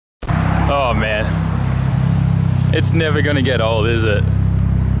Oh man, it's never gonna get old, is it?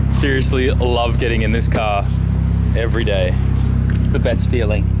 Seriously, love getting in this car every day. It's the best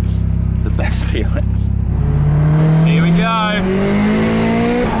feeling. The best feeling. Here we go.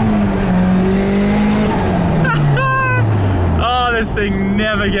 Oh, this thing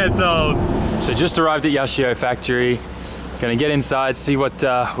never gets old. So just arrived at Yashio factory. Gonna get inside, see what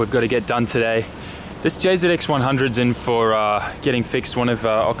we've got to get done today. This JZX100's in for getting fixed. One of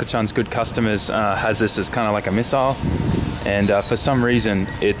Oka-chan's good customers has this as kind of like a missile, and for some reason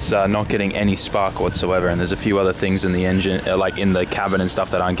it's not getting any spark whatsoever, and there's a few other things in the engine, like in the cabin and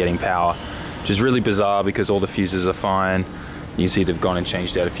stuff, that aren't getting power, which is really bizarre because all the fuses are fine. You see they've gone and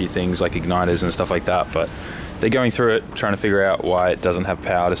changed out a few things like igniters and stuff like that, but they're going through it, trying to figure out why it doesn't have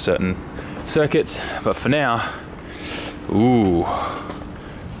power to certain circuits. But for now, ooh,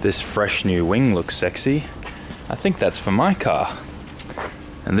 this fresh new wing looks sexy. I think that's for my car.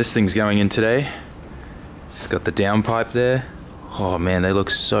 And this thing's going in today. It's got the downpipe there. Oh man, they look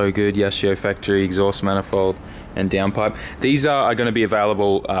so good. Yashio factory exhaust manifold and downpipe. These are going to be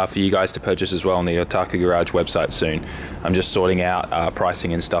available for you guys to purchase as well on the Otaku Garage website soon. I'm just sorting out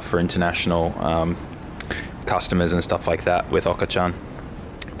pricing and stuff for international customers and stuff like that with Oka-chan.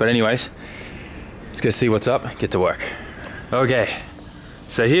 But anyways, let's go see what's up, get to work. Okay.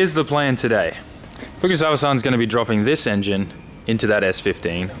 So here's the plan today. Fukusawa-san's going to be dropping this engine into that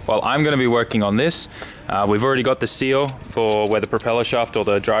S15 while I'm going to be working on this. We've already got the seal for where the propeller shaft or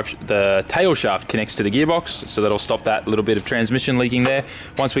the tail shaft connects to the gearbox, so that'll stop that little bit of transmission leaking there.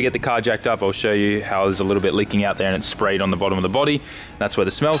 Once we get the car jacked up, I'll show you how there's a little bit leaking out there and it's sprayed on the bottom of the body. That's where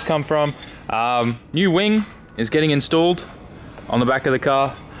the smells come from. New wing is getting installed on the back of the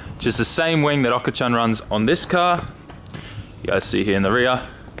car, just the same wing that Oka-chan runs on this car. You guys see here in the rear.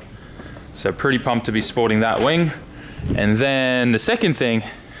 So pretty pumped to be sporting that wing. And then the second thing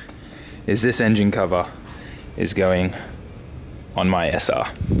is this engine cover is going on my SR.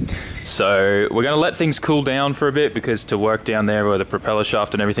 So we're gonna let things cool down for a bit, because to work down there where the propeller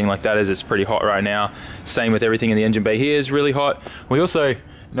shaft and everything like that is, it's pretty hot right now. Same with everything in the engine bay here is really hot. We also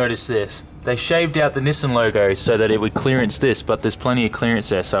noticed this. They shaved out the Nissan logo so that it would clearance this, but there's plenty of clearance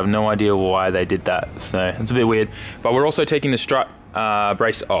there, so I have no idea why they did that. So it's a bit weird. But we're also taking the strut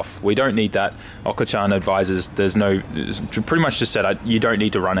brace off. We don't need that. Oka-chan advises there's no, pretty much just said you don't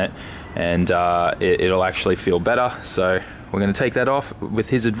need to run it, and it'll actually feel better. So we're going to take that off with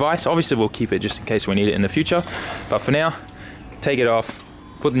his advice. Obviously we'll keep it just in case we need it in the future, but for now, take it off,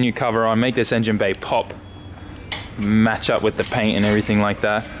 put the new cover on, make this engine bay pop, match up with the paint and everything like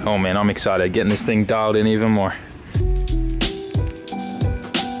that. Oh man, I'm excited, getting this thing dialed in even more.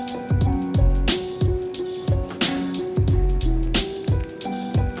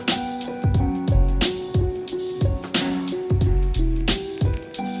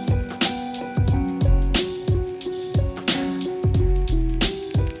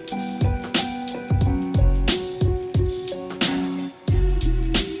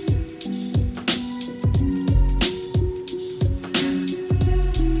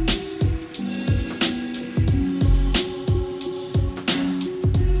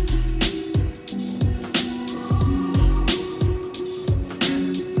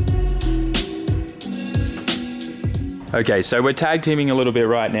 Okay, so we're tag teaming a little bit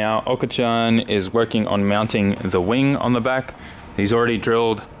right now. Oka-chan is working on mounting the wing on the back. He's already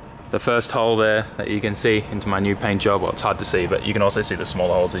drilled the first hole there that you can see into my new paint job. Well, it's hard to see, but you can also see the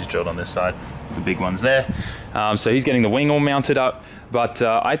smaller holes he's drilled on this side, the big ones there. So he's getting the wing all mounted up, but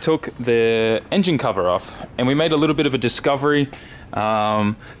I took the engine cover off and we made a little bit of a discovery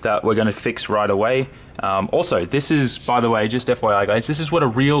that we're gonna fix right away. Also, this is, by the way, just FYI guys, this is what a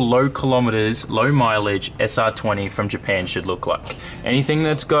real low kilometers, low mileage SR20 from Japan should look like. Anything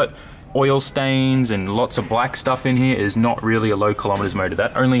that's got oil stains and lots of black stuff in here is not really a low kilometers motor.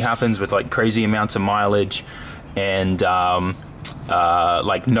 That only happens with like crazy amounts of mileage and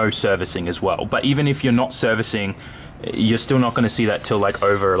like no servicing as well. But even if you're not servicing, you're still not going to see that till like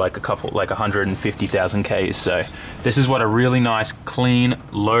over like 150,000 Ks. So this is what a really nice, clean,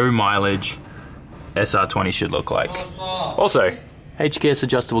 low mileage SR20 should look like. Also, HKS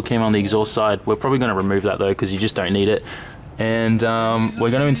adjustable cam on the exhaust side. We're probably going to remove that though, because you just don't need it. And we're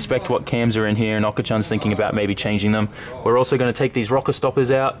going to inspect what cams are in here, and Oka-chan's thinking about maybe changing them. We're also going to take these rocker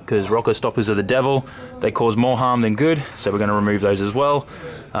stoppers out, because rocker stoppers are the devil. They cause more harm than good, so we're going to remove those as well.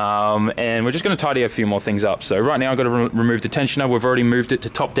 And we're just going to tidy a few more things up. So right now I've got to remove the tensioner. We've already moved it to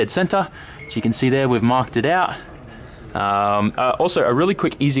top dead center. As you can see there, we've marked it out. Also, a really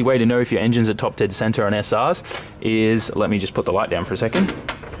quick, easy way to know if your engine's at top dead center on SRs is, let me just put the light down for a second,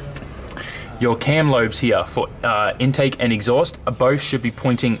 your cam lobes here for intake and exhaust both should be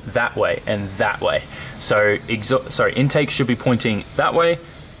pointing that way and that way. So intake should be pointing that way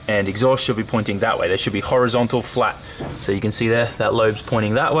and exhaust should be pointing that way. They should be horizontal flat. So you can see there, that lobe's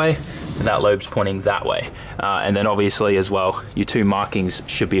pointing that way and that lobe's pointing that way. And then obviously as well, your two markings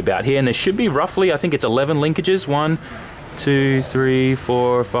should be about here, and there should be roughly, I think it's 11 linkages. 1, 2, 3,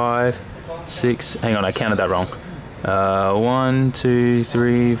 4, 5, 6, hang on, I counted that wrong. 1, 2,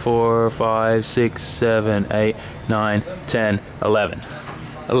 3, 4, 5, 6, 7, 8, 9, 10, 11.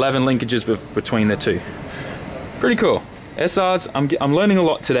 11 linkages between the two. Pretty cool. SRs, I'm learning a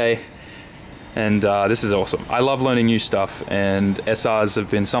lot today, and this is awesome. I love learning new stuff, and SRs have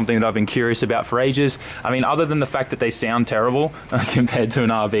been something that I've been curious about for ages. I mean, other than the fact that they sound terrible compared to an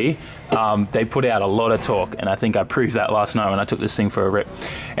RB, they put out a lot of torque, and I think I proved that last night when I took this thing for a rip.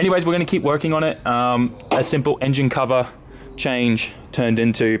 Anyways, we're going to keep working on it. A simple engine cover change turned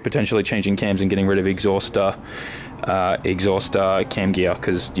into potentially changing cams and getting rid of exhaust cam gear,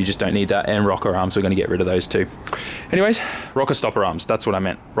 because you just don't need that, and rocker arms, we're going to get rid of those too. Anyways, rocker stopper arms, that's what I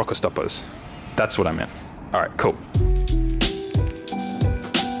meant. Rocker stoppers, that's what I meant. All right, cool.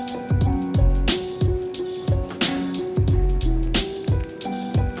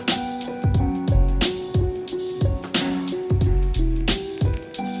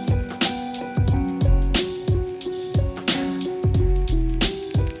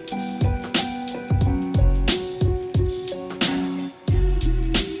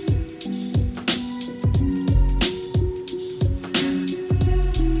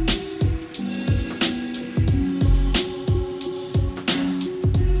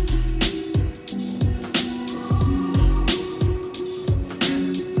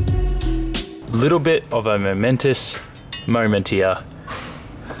 Little bit of a momentous moment here.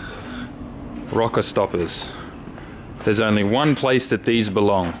 Rocker stoppers. There's only one place that these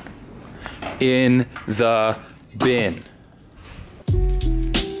belong. In the bin.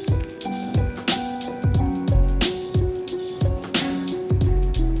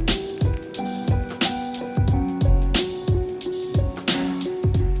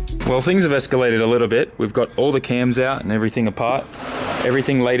 Well, things have escalated a little bit. We've got all the cams out and everything apart.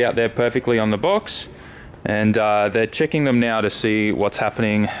 Everything laid out there perfectly on the box, and they're checking them now to see what's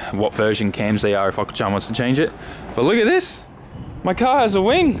happening, what version cams they are, if Aku-chan wants to change it. But look at this! My car has a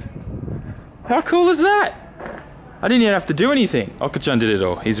wing! How cool is that? I didn't even have to do anything. Aku-chan did it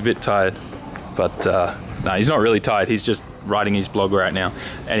all. He's a bit tired. But, no, he's not really tired. He's just writing his blog right now.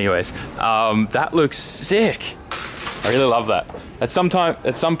 Anyways, that looks sick. I really love that. At some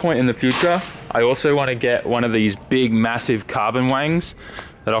point in the future, I also want to get one of these big, massive carbon wangs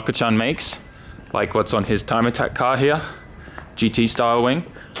that Aku-chan makes, like what's on his Time Attack car here, GT style wing.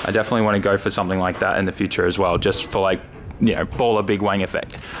 I definitely want to go for something like that in the future as well, just for, like, you know, baller big wang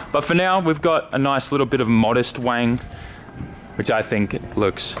effect. But for now, we've got a nice little bit of modest wang, which I think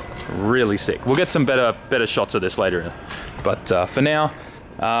looks really sick. We'll get some better shots of this later. But for now,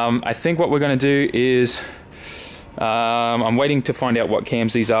 I think what we're going to do is, I'm waiting to find out what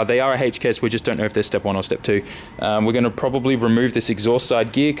cams these are. They are a HKS, we just don't know if they're step 1 or step 2. We're going to probably remove this exhaust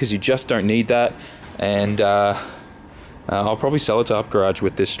side gear because you just don't need that. And I'll probably sell it to Up Garage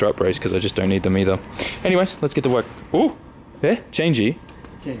with this strut brace because I just don't need them either. Anyways, let's get to work. Ooh, yeah, changey.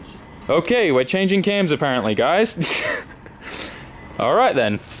 Change. Okay, we're changing cams apparently, guys. All right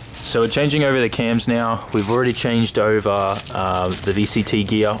then. So we're changing over the cams now. We've already changed over the VCT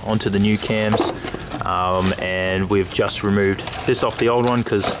gear onto the new cams. And we've just removed this off the old one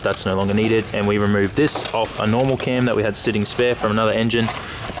because that's no longer needed, and we removed this off a normal cam that we had sitting spare from another engine,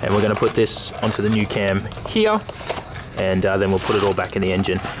 and we're going to put this onto the new cam here, and then we'll put it all back in the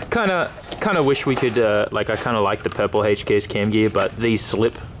engine. Kind of wish we could I kind of like the purple HKS cam gear, but these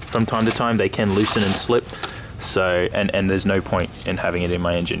slip from time to time. They can loosen and slip, so and there's no point in having it in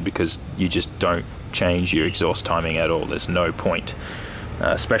my engine because you just don't change your exhaust timing at all. There's no point.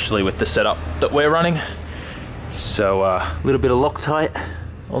 Especially with the setup that we're running. So a little bit of Loctite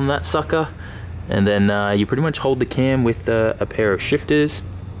on that sucker, and then you pretty much hold the cam with a pair of shifters,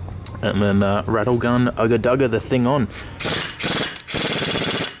 and then rattle gun ugga-dugga the thing on.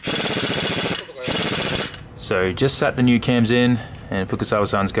 So just sat the new cams in, and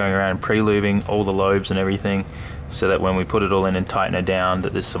Fukusawa-san's going around pre-lubing all the lobes and everything, so that when we put it all in and tighten it down,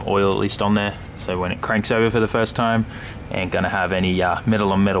 that there's some oil at least on there, so when it cranks over for the first time, ain't gonna have any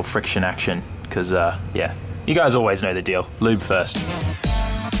metal on metal friction action, because yeah, you guys always know the deal. Lube first.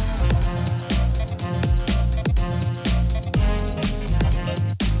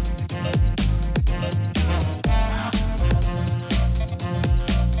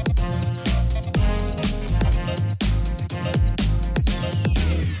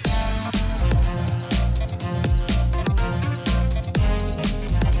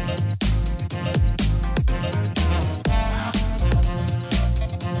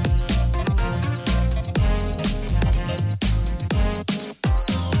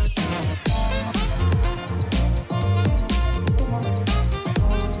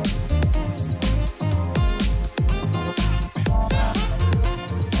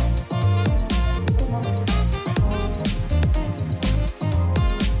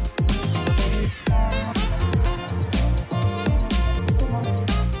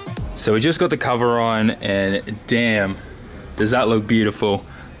 So we just got the cover on, and damn, does that look beautiful.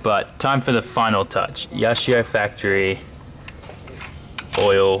 But time for the final touch. Yashio factory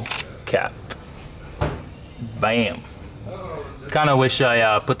oil cap. Bam. Kind of wish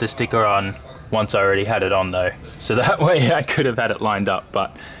I put the sticker on once I already had it on though, so that way I could have had it lined up,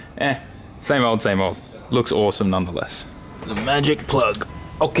 but same old, same old. Looks awesome nonetheless. The magic plug.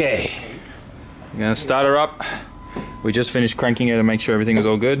 Okay, I'm gonna start her up. We just finished cranking it to make sure everything was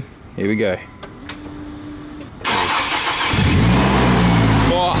all good. Here we go.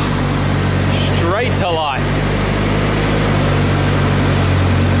 Oh, straight to life.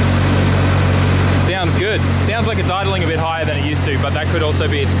 Sounds good. Sounds like it's idling a bit higher than it used to, but that could also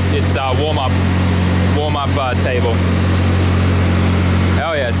be its warm-up table.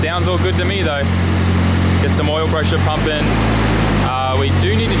 Oh yeah, sounds all good to me though. Get some oil pressure pumping. We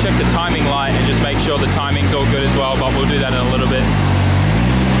do need to check the timing light and just make sure the timing's all good as well, but we'll do that in a little bit.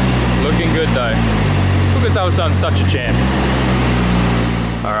 Looking good though. Utsukushigaoka-san's such a champ.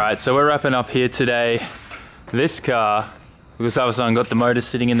 Alright, so we're wrapping up here today. This car, Utsukushigaoka-san got the motor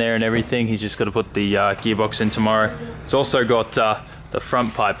sitting in there and everything. He's just got to put the gearbox in tomorrow. It's also got the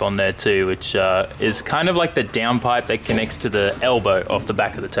front pipe on there too, which is kind of like the down pipe that connects to the elbow off the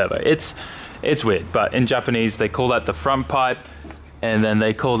back of the turbo. It's weird, but in Japanese they call that the front pipe, and then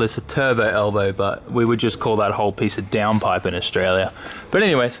they call this a turbo elbow, but we would just call that whole piece of down pipe in Australia. But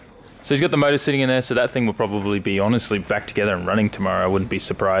anyways, so he's got the motor sitting in there, so that thing will probably be honestly back together and running tomorrow. I wouldn't be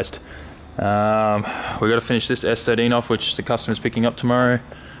surprised. We got to finish this S13 off, which the customer's picking up tomorrow,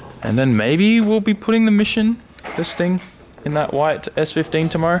 and then maybe we'll be putting the Mission, this thing, in that white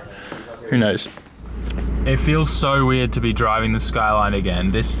S15 tomorrow. Who knows? It feels so weird to be driving the Skyline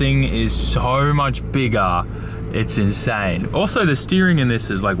again. This thing is so much bigger. It's insane. Also, the steering in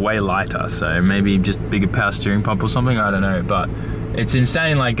this is like way lighter, so maybe just bigger power steering pump or something, I don't know, but it's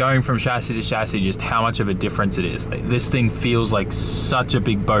insane, like going from chassis to chassis, just how much of a difference it is. Like, this thing feels like such a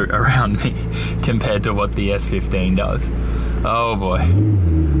big boat around me compared to what the S15 does. Oh boy.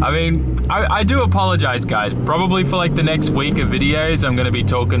 I mean, I do apologize guys, probably for like the next week of videos I'm going to be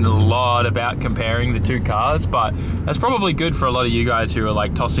talking a lot about comparing the two cars, but that's probably good for a lot of you guys who are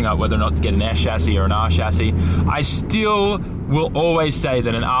like tossing up whether or not to get an S chassis or an R chassis. I still will always say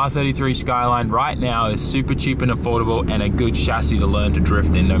that an R33 Skyline right now is super cheap and affordable and a good chassis to learn to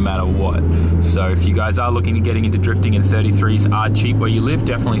drift in no matter what. So if you guys are looking at getting into drifting and 33s are cheap where you live,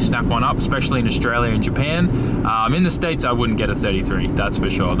 definitely snap one up, especially in Australia and Japan. In the States I wouldn't get a 33, that's for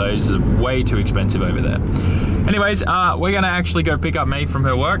sure. Those are way too expensive over there. Anyways, we're gonna actually go pick up May from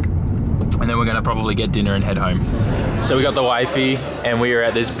her work, and then we're gonna probably get dinner and head home. So we got the wifey and we are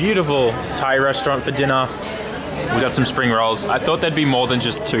at this beautiful Thai restaurant for dinner. We got some spring rolls. I thought there'd be more than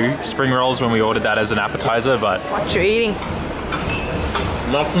just 2 spring rolls when we ordered that as an appetizer, but... What you eating?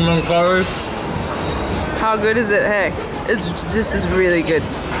 Mushroom curry. How good is it? Hey, this is really good.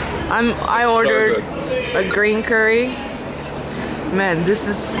 I ordered a green curry. Man,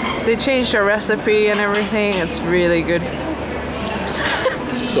 they changed the recipe and everything. It's really good.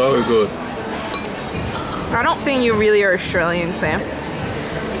 So good. I don't think you really are Australian, Sam.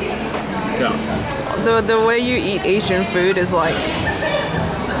 Yeah. The way you eat Asian food is like...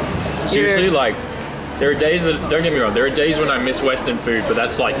 Seriously, like, there are days that, don't get me wrong, there are days when I miss Western food, but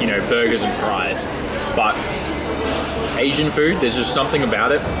that's like, you know, burgers and fries. But Asian food, there's just something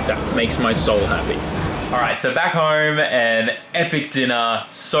about it that makes my soul happy. Alright, so back home, and epic dinner,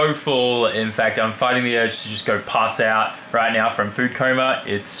 so full. In fact, I'm fighting the urge to just go pass out right now from food coma.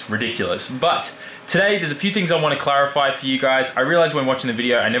 It's ridiculous. But today, there's a few things I want to clarify for you guys. I realized when watching the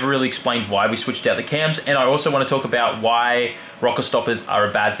video, I never really explained why we switched out the cams, and I also want to talk about why rocker stoppers are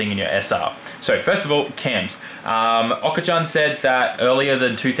a bad thing in your SR. So first of all, cams. Oka-chan said that earlier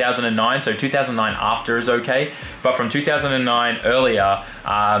than 2009, so 2009 after is okay, but from 2009 earlier,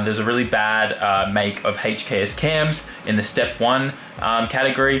 there's a really bad make of HKS cams in the step 1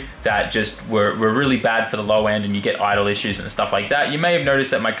 category that just were really bad for the low end, and you get idle issues and stuff like that. You may have noticed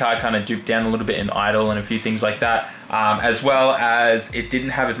that my car kind of duped down a little bit in idle and a few things like that, as well as it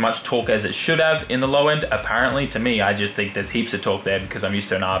didn't have as much torque as it should have in the low end, apparently. To me, I just think there's heaps of torque there because I'm used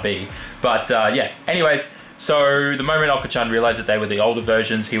to an RB. But yeah, anyways, so the moment Oka-chan realized that they were the older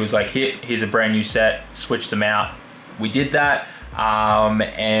versions, he was like, here's a brand new set, switch them out. We did that.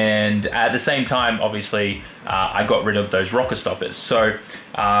 And at the same time, obviously, I got rid of those rocker stoppers. So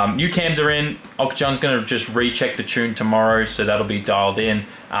new cams are in. Oka-chan's gonna just recheck the tune tomorrow, so that'll be dialed in.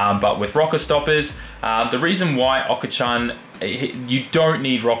 But with rocker stoppers, the reason why Oka-chan, you don't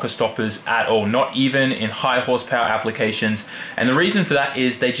need rocker stoppers at all, not even in high horsepower applications. And the reason for that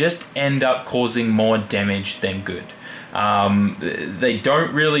is they just end up causing more damage than good. They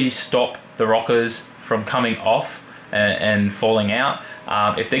don't really stop the rockers from coming off and falling out.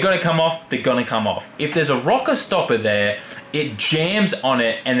 If they're going to come off, they're going to come off. If there's a rocker stopper there, it jams on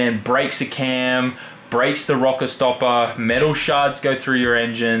it and then breaks a cam, breaks the rocker stopper, metal shards go through your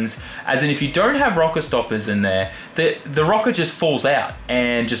engines. As in, if you don't have rocker stoppers in there, the rocker just falls out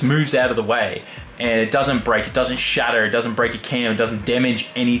and just moves out of the way. And it doesn't break, it doesn't shatter, it doesn't break a cam, it doesn't damage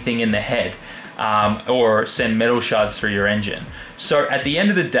anything in the head. Or send metal shards through your engine. So at the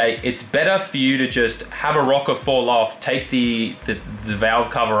end of the day, it's better for you to just have a rocker fall off, take the valve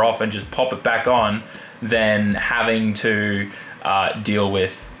cover off and just pop it back on, than having to deal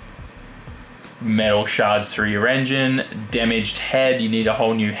with metal shards through your engine, damaged head, you need a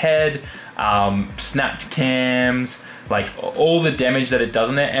whole new head, snapped cams, like all the damage that it does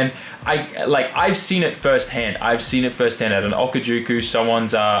in it. And I've seen it firsthand. I've seen it firsthand at an Okajuku.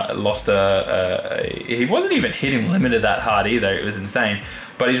 Someone's lost he wasn't even hitting limited that hard either. It was insane.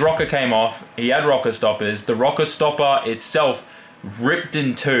 But his rocker came off. He had rocker stoppers. The rocker stopper itself ripped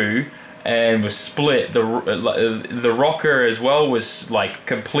in two and was split. The rocker as well was like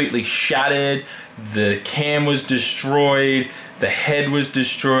completely shattered. The cam was destroyed. The head was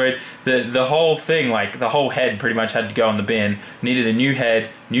destroyed. The whole thing, like the whole head pretty much had to go in the bin. Needed a new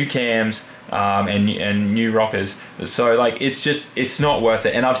head, new cams, and new rockers. So like it's not worth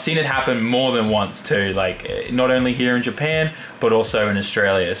it. And I've seen it happen more than once too, like not only here in Japan but also in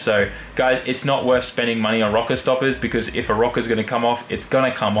Australia. So guys, it's not worth spending money on rocker stoppers, because if a rocker's going to come off, it's going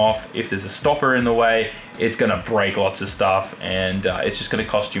to come off. If there's a stopper in the way, it's going to break lots of stuff, and it's just going to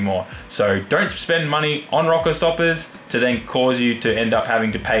cost you more. So don't spend money on rocker stoppers to then cause you to end up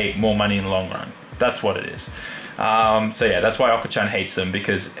having to pay more money in the long run. That's what it is. So yeah, that's why Oka-chan hates them,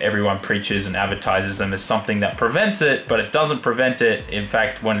 because everyone preaches and advertises them as something that prevents it, but it doesn't prevent it. In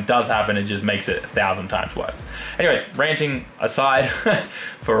fact, when it does happen, it just makes it 1,000 times worse. Anyways, ranting aside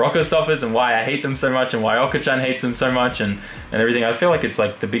for rocker stoppers and why I hate them so much and why Oka-chan hates them so much and everything, I feel like it's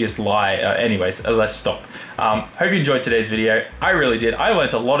like the biggest lie. Anyways, let's stop. Hope you enjoyed today's video. I really did. I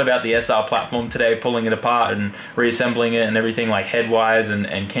learned a lot about the SR platform today, pulling it apart and reassembling it and everything, like head-wise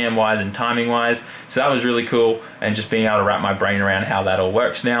and cam-wise and timing-wise. So that was really cool, and just being able to wrap my brain around how that all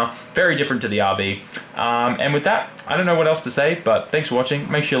works now. Very different to the RB. And with that, I don't know what else to say, but thanks for watching.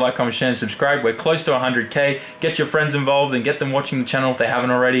 Make sure you like, comment, share, and subscribe. We're close to 100K. Get your friends involved and get them watching the channel if they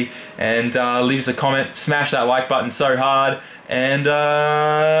haven't already. And leave us a comment. Smash that like button so hard. And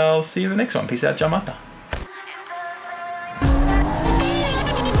I'll see you in the next one. Peace out, Jamata.